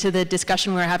 again, to the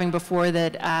discussion we were having before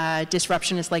that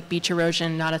disruption is like beach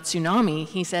erosion, not a tsunami,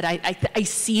 he said, I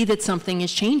see that something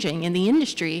is changing in the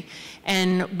industry.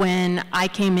 And when I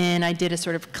came in, I did a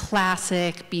sort of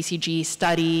classic BCG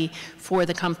study for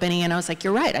the company, and I was like,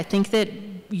 you're right, I think that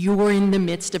you were in the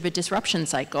midst of a disruption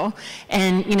cycle.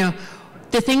 And, you know,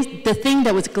 the thing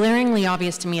that was glaringly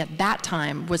obvious to me at that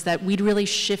time was that we'd really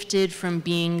shifted from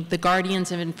being the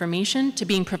guardians of information to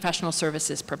being professional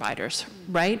services providers,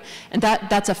 right? And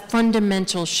that's a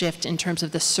fundamental shift in terms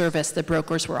of the service that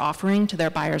brokers were offering to their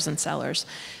buyers and sellers.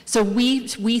 So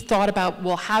we thought about,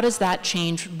 well, how does that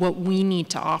change what we need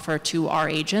to offer to our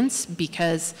agents,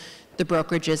 because the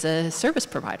brokerage is a service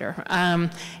provider.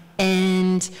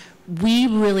 And we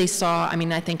really saw, I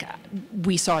mean, I think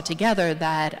we saw together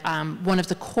that one of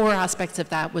the core aspects of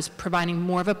that was providing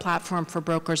more of a platform for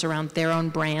brokers around their own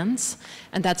brands.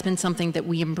 And that's been something that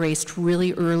we embraced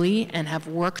really early and have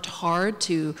worked hard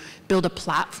to build a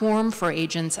platform for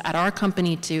agents at our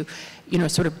company to, you know,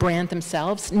 sort of brand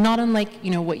themselves, not unlike,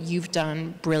 you know, what you've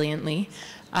done brilliantly.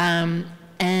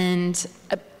 And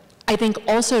I think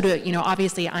also to, you know,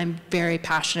 obviously I'm very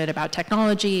passionate about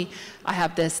technology. I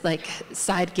have this like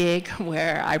side gig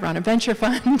where I run a venture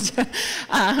fund.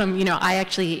 You know, I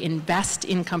actually invest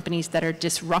in companies that are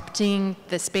disrupting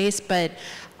the space, but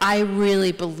I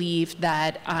really believe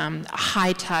that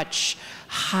high touch,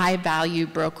 high value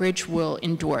brokerage will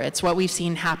endure. It's what we've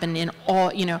seen happen in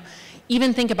all, you know,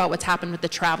 even think about what's happened with the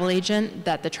travel agent,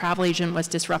 that the travel agent was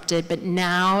disrupted, but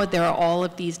now there are all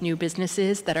of these new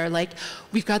businesses that are like,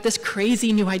 we've got this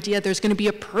crazy new idea, there's gonna be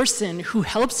a person who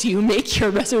helps you make your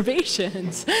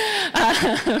reservations.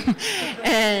 I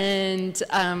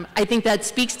think that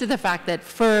speaks to the fact that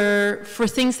for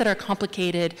things that are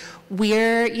complicated,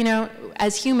 we're, you know,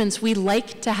 as humans, we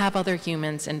like to have other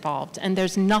humans involved, and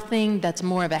there's nothing that's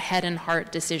more of a head and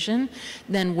heart decision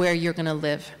than where you're gonna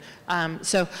live.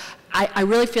 So I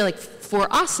really feel like for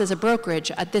us as a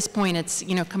brokerage, at this point, it's,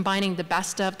 you know, combining the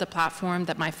best of the platform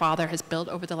that my father has built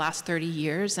over the last 30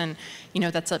 years. And, you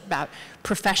know, that's about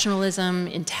professionalism,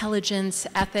 intelligence,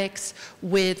 ethics,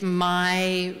 with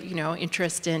my, you know,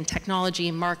 interest in technology,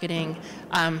 marketing.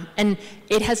 And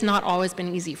it has not always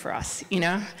been easy for us, you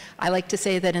know. I like to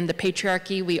say that in the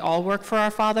patriarchy, we all work for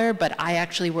our father, but I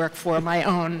actually work for my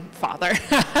own father.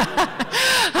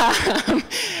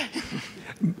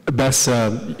 Bess,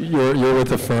 you're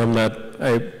with a firm that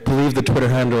I believe the Twitter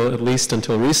handle, at least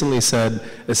until recently, said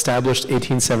established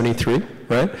 1873,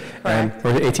 right?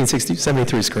 Or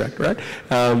 1873 is correct, right?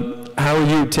 How are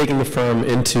you taking the firm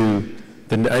into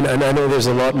the, and I know there's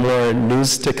a lot more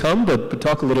news to come, but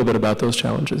talk a little bit about those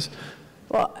challenges.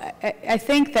 Well, I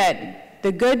think that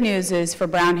the good news is for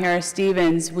Brown Harris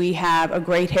Stevens, we have a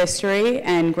great history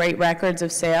and great records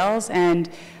of sales. And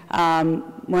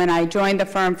when I joined the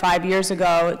firm 5 years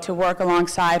ago to work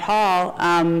alongside Hall,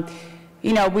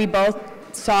 you know, we both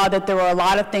saw that there were a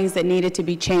lot of things that needed to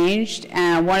be changed,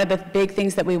 and one of the big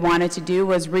things that we wanted to do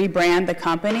was rebrand the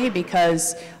company,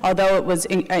 because although it was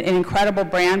an incredible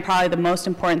brand, probably the most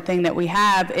important thing that we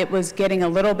have, it was getting a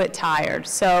little bit tired.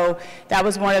 So that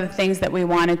was one of the things that we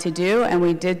wanted to do, and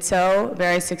we did so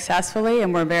very successfully,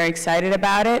 and we're very excited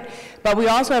about it. But we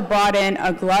also have brought in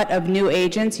a glut of new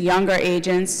agents, younger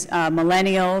agents,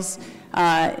 millennials,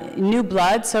 new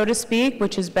blood, so to speak,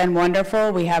 which has been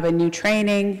wonderful. We have a new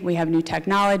training, we have new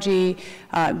technology,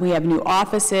 we have new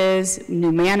offices,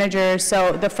 new managers.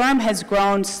 So the firm has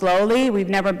grown slowly. We've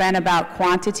never been about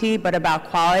quantity, but about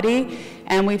quality.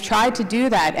 And we've tried to do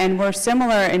that. And we're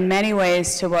similar in many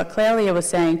ways to what Clelia was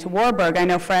saying to Warburg. I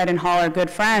know Fred and Hall are good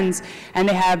friends, and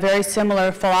they have very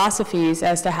similar philosophies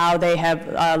as to how they have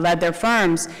led their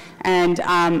firms. And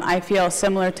I feel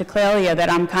similar to Clelia, that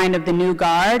I'm kind of the new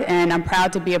guard, and I'm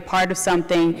proud to be a part of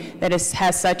something that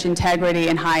has such integrity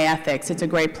and high ethics. It's a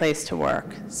great place to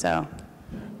work. So.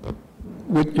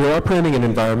 You're operating an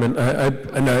environment,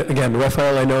 again,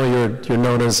 Raphael, I know you're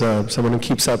known as someone who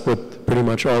keeps up with pretty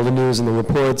much all the news and the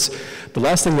reports. The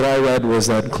last thing that I read was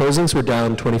that closings were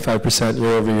down 25%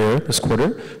 year over year this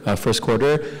quarter, first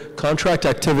quarter. Contract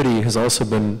activity has also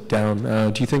been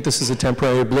down. Do you think this is a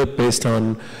temporary blip based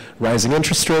on rising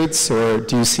interest rates, or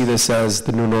do you see this as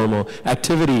the new normal?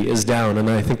 Activity is down, and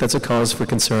I think that's a cause for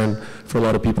concern for a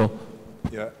lot of people.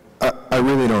 Yeah. I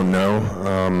really don't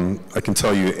know. I can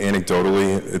tell you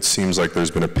anecdotally, it seems like there's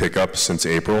been a pickup since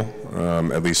April,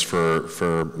 at least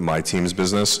for my team's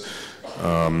business.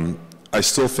 I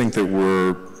still think that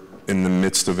we're in the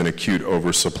midst of an acute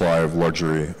oversupply of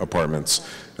luxury apartments.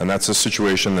 And that's a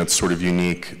situation that's sort of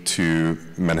unique to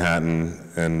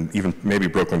Manhattan and even maybe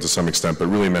Brooklyn to some extent, but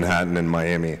really Manhattan and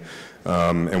Miami.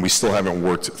 And we still haven't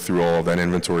worked through all of that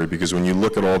inventory because when you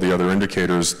look at all the other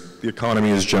indicators, the economy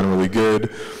is generally good.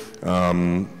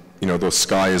 You know, the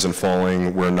sky isn't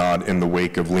falling. We're not in the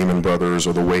wake of Lehman Brothers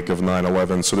or the wake of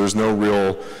 9/11. So there's no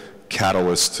real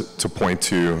catalyst to point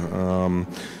to.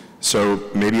 So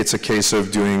maybe it's a case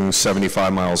of doing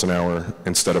 75 miles an hour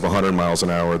instead of 100 miles an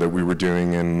hour that we were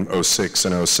doing in 06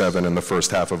 and 07 in the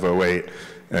first half of 08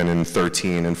 and in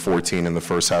 13 and 14 in the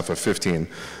first half of 15.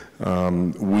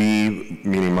 We,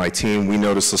 meaning my team, we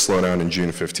noticed the slowdown in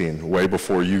June 15, way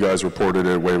before you guys reported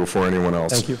it, way before anyone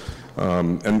else. Thank you.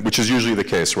 And which is usually the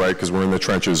case, right? Because we're in the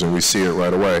trenches and we see it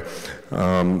right away.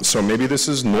 So maybe this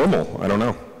is normal. I don't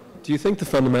know. Do you think the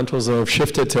fundamentals have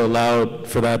shifted to allow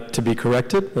for that to be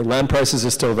corrected? The land prices are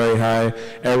still very high,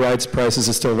 air rights prices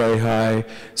are still very high,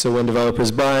 so when developers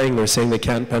buying, they're saying they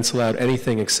can't pencil out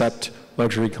anything except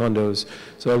luxury condos.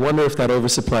 So I wonder if that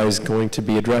oversupply is going to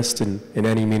be addressed in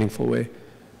any meaningful way.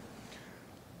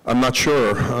 I'm not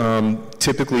sure.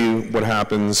 Typically what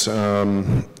happens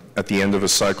at the end of a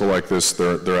cycle like this,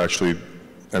 there actually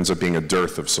ends up being a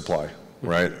dearth of supply.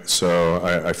 Right, so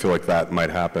I feel like that might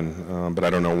happen, but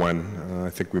I don't know when. I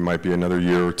think we might be another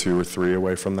year or 2 or 3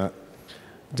 away from that.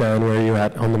 Dan, where are you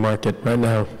at on the market right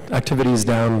now? Activity is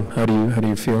down. How do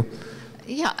you feel?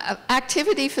 Yeah,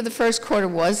 activity for the first quarter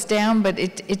was down, but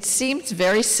it seems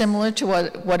very similar to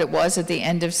what it was at the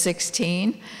end of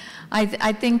 16.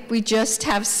 I think we just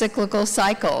have cyclical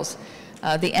cycles.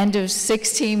 The end of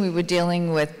 16, we were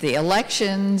dealing with the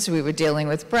elections, we were dealing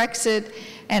with Brexit,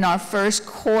 and our first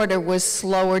quarter was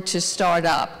slower to start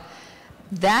up.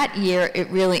 That year, it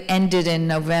really ended in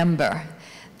November.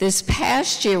 This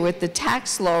past year with the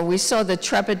tax law, we saw the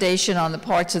trepidation on the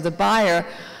parts of the buyer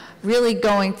really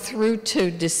going through to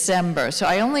December. So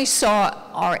I only saw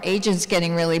our agents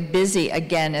getting really busy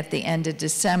again at the end of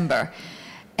December.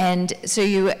 And so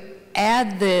you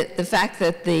add the fact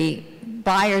that the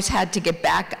buyers had to get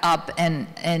back up and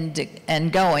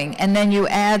going, and then you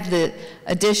add the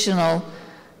additional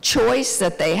choice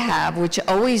that they have, which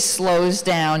always slows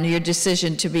down your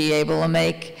decision to be able to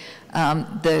make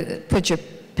put your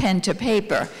pen to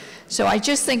paper. So I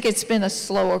just think it's been a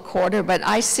slower quarter, but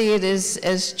I see it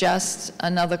as just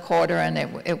another quarter, and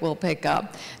it will pick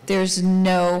up. There's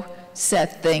no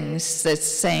set things that's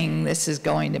saying this is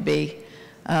going to be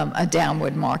a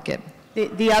downward market.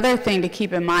 The other thing to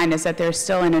keep in mind is that there's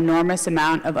still an enormous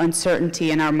amount of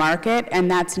uncertainty in our market,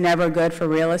 and that's never good for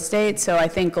real estate. So I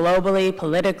think globally,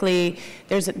 politically,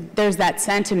 there's that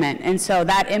sentiment, and so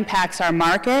that impacts our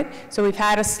market. So we've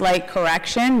had a slight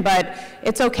correction, but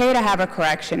it's okay to have a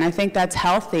correction. I think that's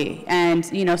healthy, and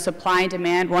you know, supply and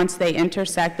demand, once they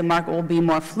intersect, the market will be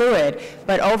more fluid.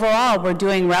 But overall, we're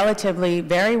doing relatively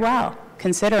very well,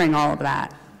 considering all of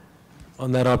that.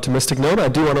 On that optimistic note, I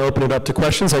do want to open it up to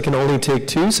questions. I can only take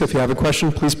 2, so if you have a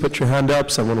question, please put your hand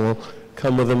up. Someone will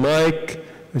come with a mic.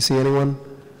 I see anyone?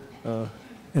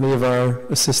 Any of our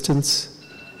assistants?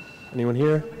 Anyone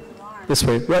here? This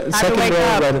way, right, second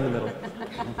row, right in the middle.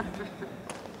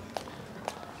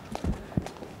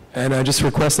 And I just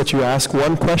request that you ask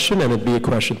one question and it be a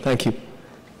question. Thank you.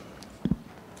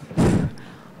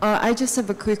 I just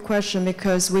have a quick question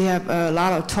because we have a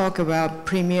lot of talk about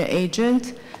premier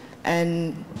agent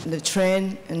and the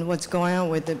trend and what's going on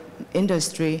with the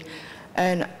industry.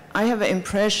 And I have an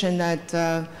impression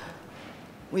that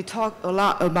we talk a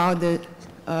lot about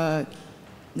the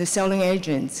selling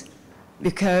agents,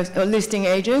 because listing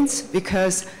agents,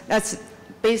 because that's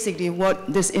basically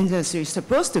what this industry is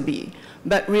supposed to be.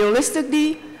 But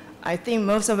realistically, I think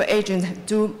most of the agents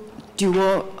do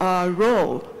dual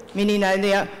role, meaning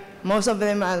that most of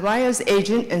them are buyer's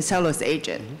agent and seller's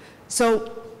agent. Mm-hmm.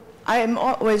 So I am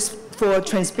always for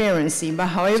transparency, but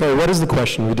however... Sorry, what is the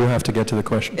question? We do have to get to the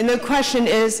question. And the question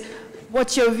is,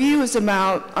 what's your views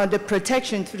about the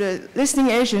protection to the listing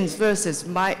agents versus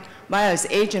buyer's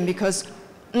agent, because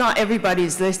not everybody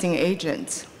is listing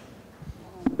agents.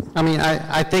 I mean,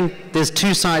 I think there's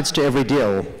 2 sides to every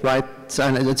deal, right?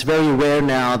 And it's very rare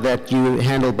now that you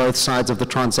handle both sides of the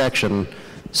transaction.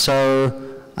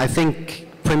 So I think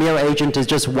Premier Agent is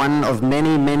just one of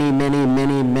many, many, many,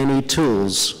 many, many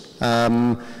tools.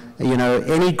 You know,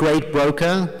 any great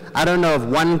broker, I don't know of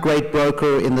one great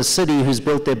broker in the city who's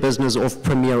built their business off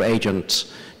Premier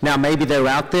Agent. Now, maybe they're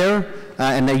out there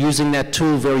and they're using that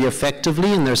tool very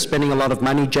effectively and they're spending a lot of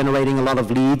money generating a lot of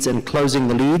leads and closing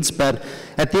the leads, but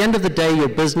at the end of the day, your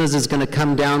business is going to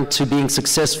come down to being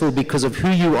successful because of who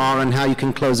you are and how you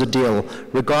can close a deal,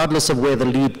 regardless of where the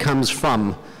lead comes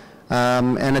from.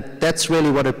 And that's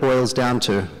really what it boils down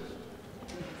to.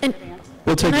 And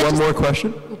We'll take one more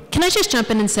question. can I just jump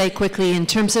in and say quickly, in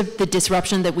terms of the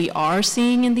disruption that we are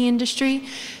seeing in the industry,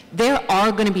 there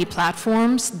are going to be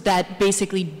platforms that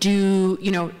basically do,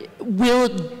 will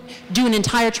do an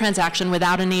entire transaction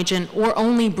without an agent or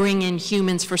only bring in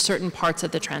humans for certain parts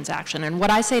of the transaction. And what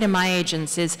I say to my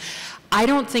agents is, I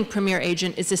don't think Premier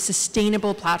Agent is a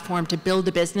sustainable platform to build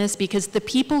a business, because the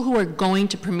people who are going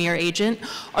to Premier Agent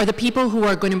are the people who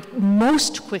are going to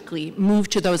most quickly move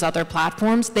to those other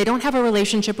platforms. They don't have a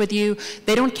relationship with you.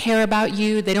 They don't care about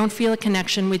you. They don't feel a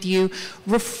connection with you.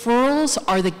 Referrals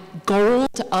are the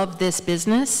gold of this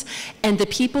business, and the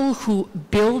people who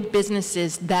build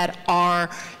businesses that are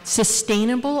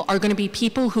sustainable are going to be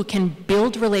people who can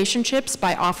build relationships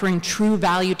by offering true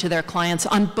value to their clients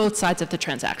on both sides of the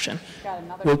transaction.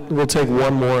 We'll take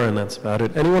one more, and that's about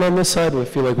it. Anyone on this side? I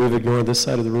feel like we've ignored this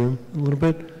side of the room a little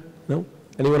bit. No?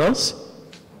 Anyone else?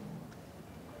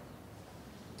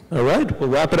 All right, we'll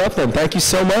wrap it up then. Thank you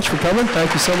so much for coming.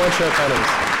 Thank you so much, our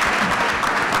panelists.